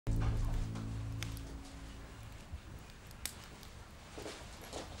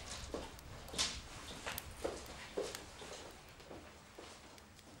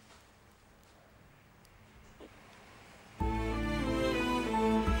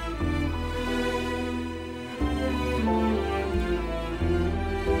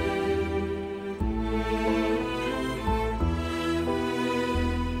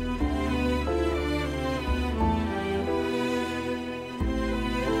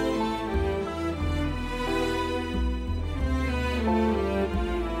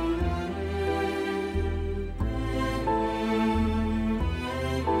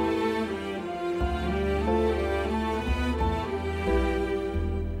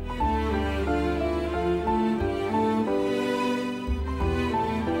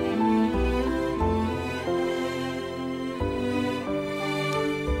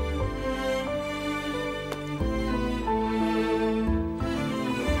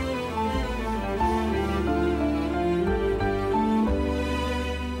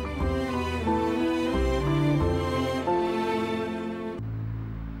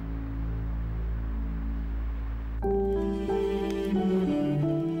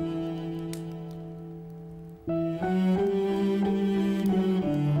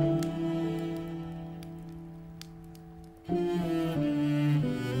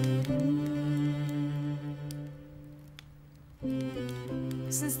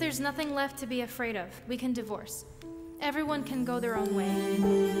Since there's nothing left to be afraid of, we can divorce. Everyone can go their own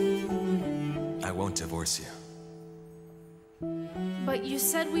way. I won't divorce you. But you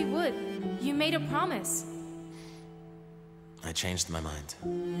said we would. You made a promise. I changed my mind.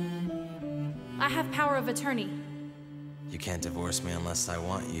 I have power of attorney. You can't divorce me unless I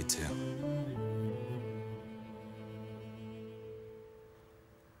want you to.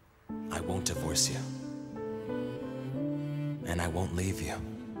 I won't divorce you. And I won't leave you.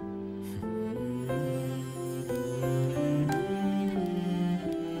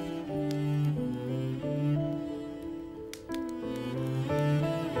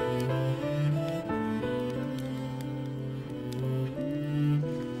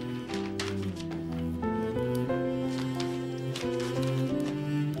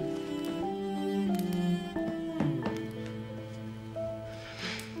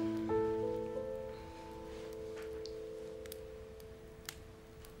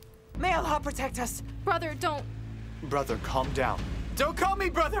 May Allah protect us! Brother, don't. Brother, calm down. Don't call me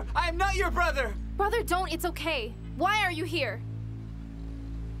brother! I am not your brother! Brother, don't. It's okay. Why are you here?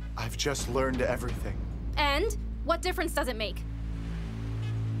 I've just learned everything. And? What difference does it make?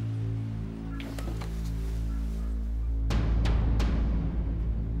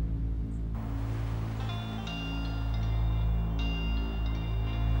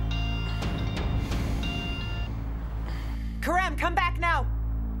 Kerim, come back now!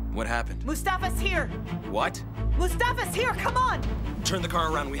 What happened? Mustafa's here! What? Mustafa's here, come on! Turn the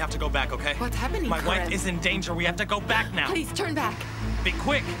car around. We have to go back, okay? What's happening, My wife Kerim? is in danger. We have to go back now. Please, turn back. Be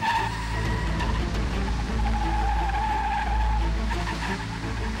quick!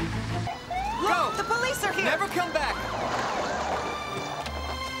 Go! The police are here! Never come back!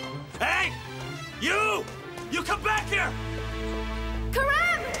 Hey! You! You come back here!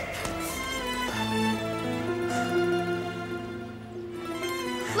 Kerim!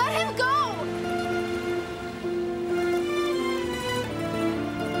 Let him go!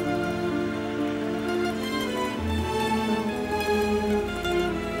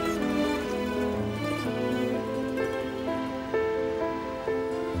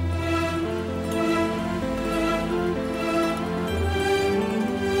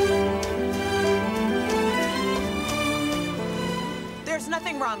 There's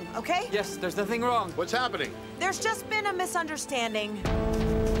nothing wrong, okay? Yes, there's nothing wrong. What's happening? There's just been a misunderstanding.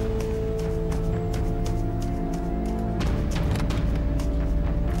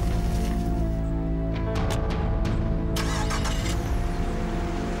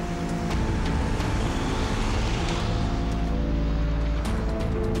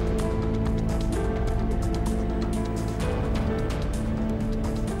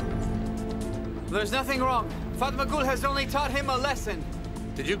 There's nothing wrong. Fatmagul has only taught him a lesson.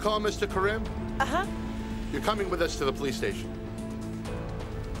 Did you call Mr. Kerim? Uh-huh. You're coming with us to the police station.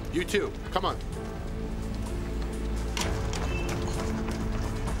 You too. Come on.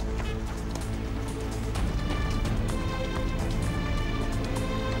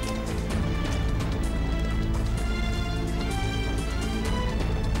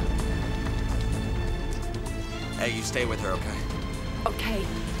 Hey, you stay with her, okay? Okay.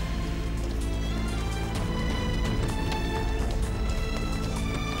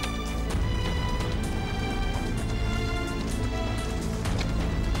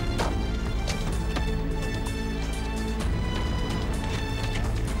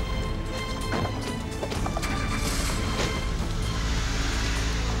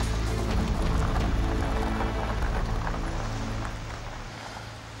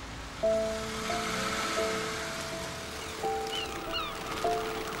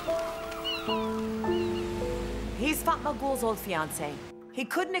 He's Fatmagul's old fiancé. He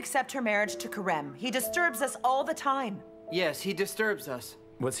couldn't accept her marriage to Kerim. He disturbs us all the time. Yes, he disturbs us.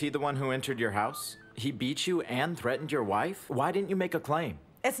 Was he the one who entered your house? He beat you and threatened your wife? Why didn't you make a claim?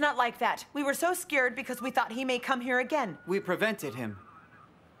 It's not like that. We were so scared because we thought he may come here again. We prevented him.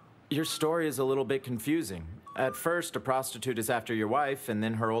 Your story is a little bit confusing. At first, a prostitute is after your wife, and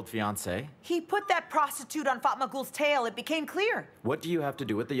then her old fiancé. He put that prostitute on Fatmagul's tail. It became clear. What do you have to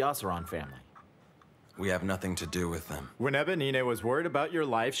do with the Yasseran family? We have nothing to do with them. When Ebenine was worried about your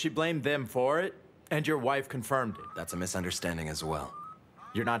life, she blamed them for it, and your wife confirmed it. That's a misunderstanding as well.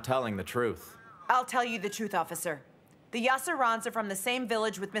 You're not telling the truth. I'll tell you the truth, officer. The Yasserans are from the same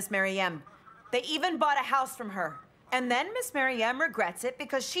village with Miss Maryam. They even bought a house from her. And then Miss Maryam regrets it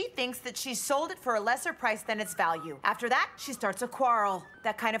because she thinks that she sold it for a lesser price than its value. After that, she starts a quarrel.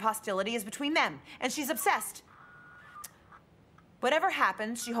 That kind of hostility is between them, and she's obsessed. Whatever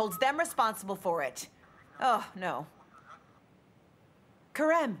happens, she holds them responsible for it. Oh, no.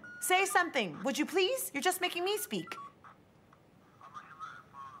 Kerim, say something, would you please? You're just making me speak.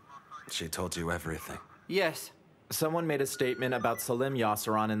 She told you everything. Yes. Someone made a statement about Salim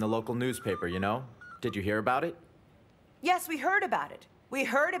Yasseran in the local newspaper, you know? Did you hear about it? Yes, we heard about it. We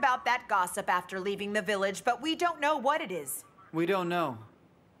heard about that gossip after leaving the village, but we don't know what it is. We don't know.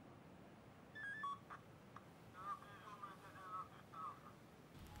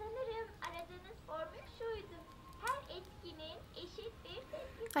 Sanırım aradığınız formül şuydu. Her etkinin eşit bir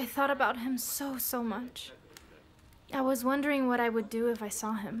tepkisi. I thought about him so much. I was wondering what I would do if I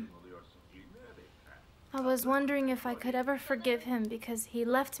saw him. I was wondering if I could ever forgive him because he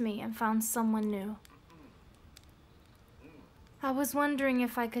left me and found someone new. I was wondering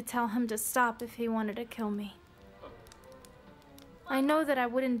if I could tell him to stop if he wanted to kill me. I know that I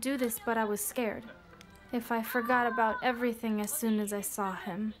wouldn't do this, but I was scared. If I forgot about everything as soon as I saw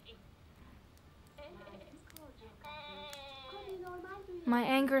him. My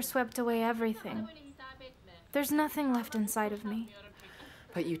anger swept away everything. There's nothing left inside of me.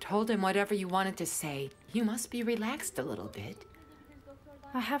 But you told him whatever you wanted to say. You must be relaxed a little bit.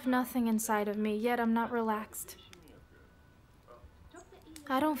 I have nothing inside of me, yet I'm not relaxed.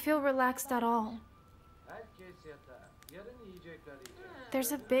 I don't feel relaxed at all.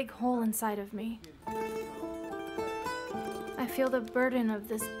 There's a big hole inside of me. I feel the burden of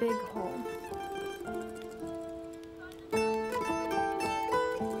this big hole.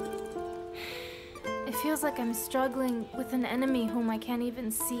 It feels like I'm struggling with an enemy whom I can't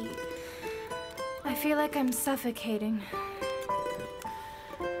even see. I feel like I'm suffocating.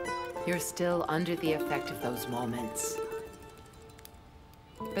 You're still under the effect of those moments.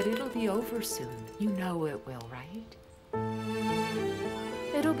 But it'll be over soon. You know it will, right?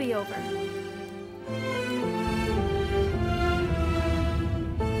 It'll be over.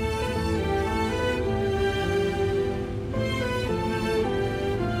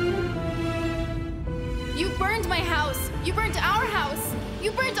 You burned my house. You burned our house.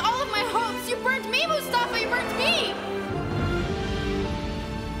 You burned all of my hopes. You burned me, Mustafa. You burned me.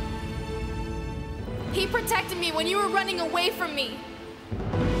 He protected me when you were running away from me.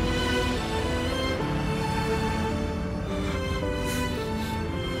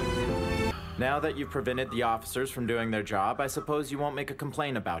 Now that you've prevented the officers from doing their job, I suppose you won't make a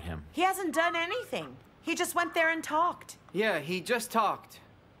complaint about him. He hasn't done anything. He just went there and talked. Yeah, he just talked.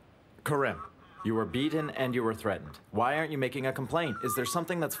 Kerim, you were beaten and you were threatened. Why aren't you making a complaint? Is there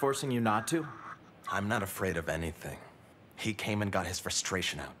something that's forcing you not to? I'm not afraid of anything. He came and got his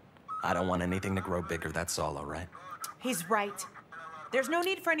frustration out. I don't want anything to grow bigger, that's all right? He's right. There's no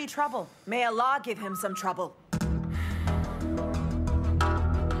need for any trouble. May Allah give him some trouble.